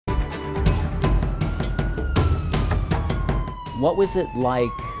What was it like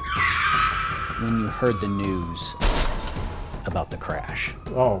when you heard the news about the crash?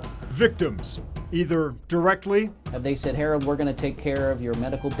 Oh, victims, either directly. Have they said, Harold, we're going to take care of your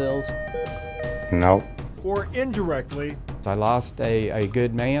medical bills? No. Or indirectly. I lost a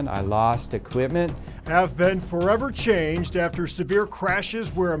good man. I lost equipment. Have been forever changed after severe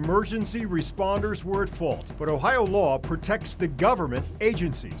crashes where emergency responders were at fault. But Ohio law protects the government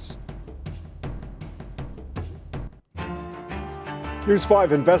agencies. News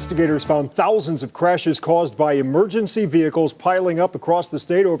 5 investigators found thousands of crashes caused by emergency vehicles piling up across the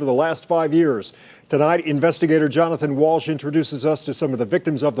state over the last 5 years. Tonight, investigator Jonathan Walsh introduces us to some of the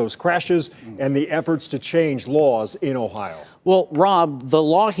victims of those crashes and the efforts to change laws in Ohio. Well, Rob, the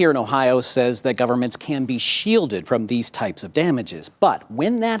law here in Ohio says that governments can be shielded from these types of damages. But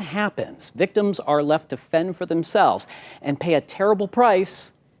when that happens, victims are left to fend for themselves and pay a terrible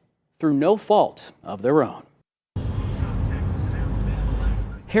price through no fault of their own.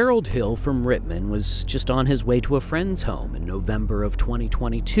 Harold Hill from Rittman was just on his way to a friend's home in November of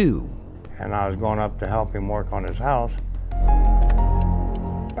 2022. And I was going up to help him work on his house.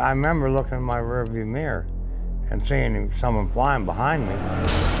 I remember looking in my rearview mirror and seeing someone flying behind me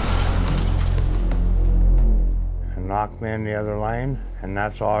and knocked me in the other lane, and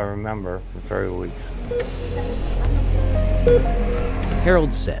that's all I remember for 3 weeks.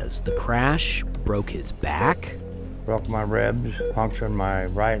 Harold says the crash broke his back, Broke my ribs, punctured my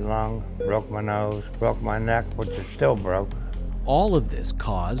right lung, broke my nose, broke my neck, which is still broke. all of this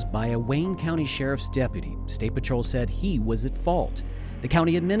caused by a Wayne County Sheriff's deputy. State Patrol said he was at fault. The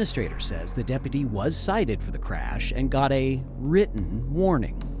county administrator says the deputy was cited for the crash and got a written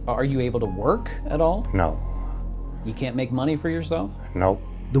warning. Are you able to work at all? No. You can't make money for yourself? Nope.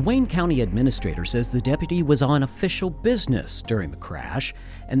 The Wayne County administrator says the deputy was on official business during the crash,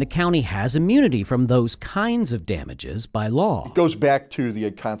 and the county has immunity from those kinds of damages by law. It goes back to the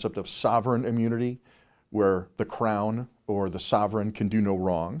concept of sovereign immunity, where the crown or the sovereign can do no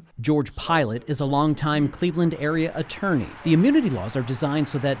wrong. George Pilot is a longtime Cleveland area attorney. The immunity laws are designed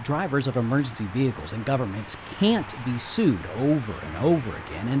so that drivers of emergency vehicles and governments can't be sued over and over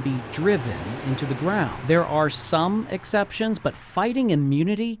again and be driven into the ground. There are some exceptions, but fighting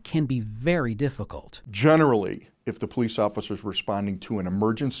immunity can be very difficult. Generally, if the police officer is responding to an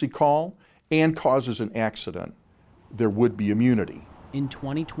emergency call and causes an accident, there would be immunity. In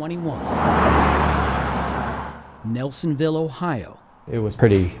 2021, Nelsonville, Ohio. It was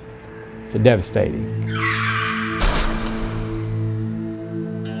pretty devastating.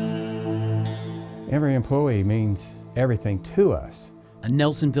 Every employee means everything to us. A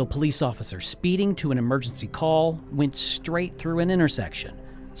Nelsonville police officer speeding to an emergency call went straight through an intersection,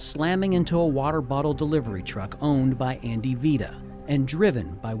 slamming into a water bottle delivery truck owned by Andy Vita and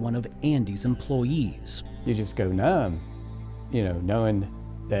driven by one of Andy's employees. You just go numb, you know, knowing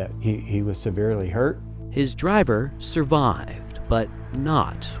that he was severely hurt. His driver survived, but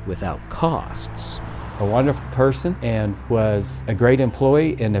not without costs. A wonderful person and was a great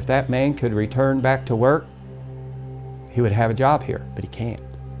employee, and if that man could return back to work, he would have a job here, but he can't.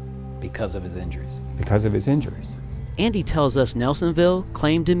 Because of his injuries. Because of his injuries. Andy tells us Nelsonville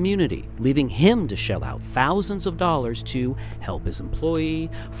claimed immunity, leaving him to shell out thousands of dollars to help his employee,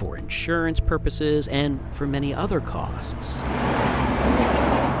 for insurance purposes, and for many other costs.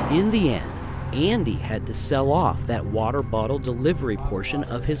 In the end, Andy had to sell off that water bottle delivery portion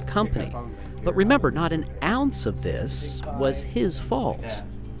of his company. But remember, not an ounce of this was his fault.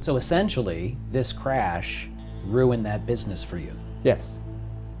 So essentially, this crash ruined that business for you. Yes.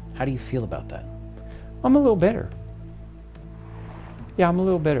 How do you feel about that? I'm a little bitter. Yeah, I'm a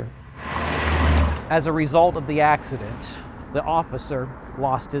little bitter. As a result of the accident, the officer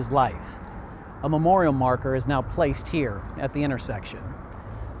lost his life. A memorial marker is now placed here at the intersection.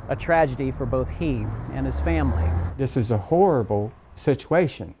 A tragedy for both he and his family. This is a horrible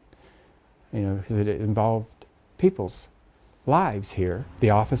situation, you know, because it involved people's lives here. The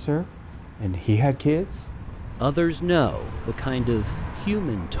officer, and he had kids. Others know the kind of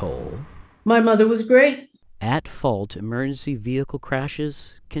human toll My mother was great. at-fault emergency vehicle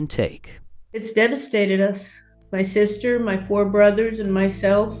crashes can take. It's devastated us. My sister, my 4 brothers, and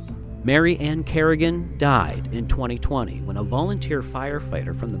myself. Mary Ann Kerrigan died in 2020 when a volunteer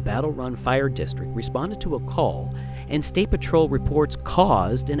firefighter from the Battle Run Fire District responded to a call, and State Patrol reports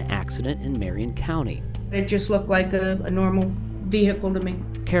caused an accident in Marion County. It just looked like a normal vehicle to me.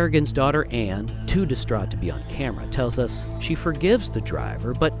 Kerrigan's daughter Ann, too distraught to be on camera, tells us she forgives the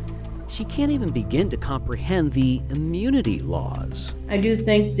driver, but she can't even begin to comprehend the immunity laws. I do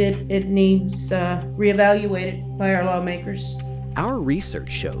think that it needs reevaluated by our lawmakers. Our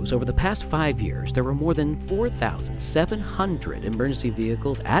research shows over the past 5 years, there were more than 4,700 emergency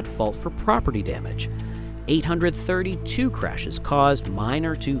vehicles at fault for property damage. 832 crashes caused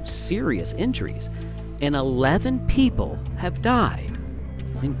minor to serious injuries, and 11 people have died,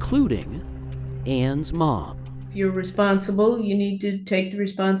 including Ann's mom. If you're responsible, you need to take the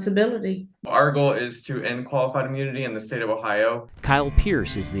responsibility. Our goal is to end qualified immunity in the state of Ohio. Kyle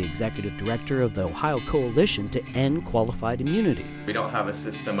Pierce is the executive director of the Ohio Coalition to End Qualified Immunity. We don't have a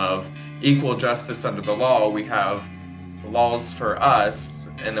system of equal justice under the law. We have laws for us,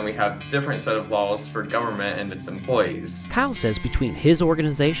 and then we have different set of laws for government and its employees. Kyle says between his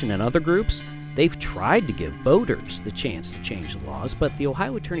organization and other groups, they've tried to give voters the chance to change the laws, but the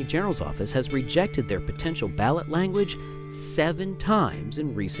Ohio Attorney General's office has rejected their potential ballot language 7 times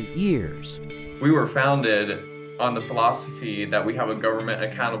in recent years. We were founded on the philosophy that we have a government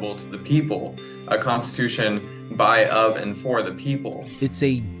accountable to the people, a constitution by, of, and for the people. It's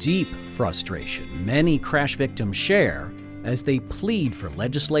a deep frustration many crash victims share as they plead for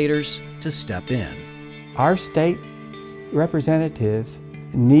legislators to step in. Our state representatives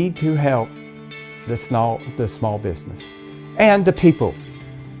need to help the small business and the people,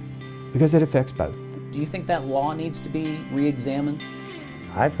 because it affects both. Do you think that law needs to be re-examined?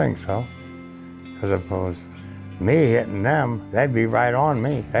 I think so. Because if it was me hitting them, they'd be right on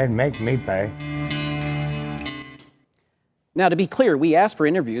me. They'd make me pay. Now, to be clear, we asked for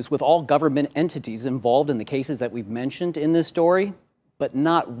interviews with all government entities involved in the cases that we've mentioned in this story, but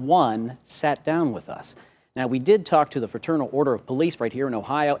not one sat down with us. Now, we did talk to the Fraternal Order of Police right here in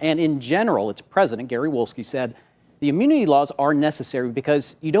Ohio, and in general, its president, Gary Wolski, said the immunity laws are necessary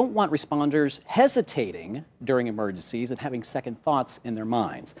because you don't want responders hesitating during emergencies and having second thoughts in their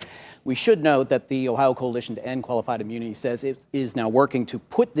minds. We should note that the Ohio Coalition to End Qualified Immunity says it is now working to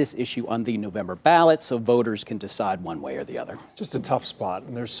put this issue on the November ballot so voters can decide one way or the other. Just a tough spot,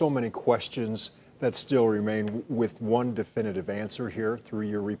 and there's so many questions that still remain. With one definitive answer here through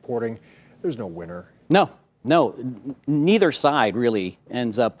your reporting, there's no winner. No, neither side really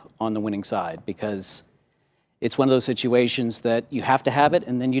ends up on the winning side, because it's one of those situations that you have to have it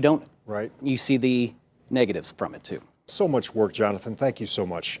and then you don't. Right. You see the negatives from it too. So much work, Jonathan. Thank you so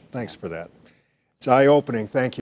much. Thanks for that. It's eye-opening. Thank you.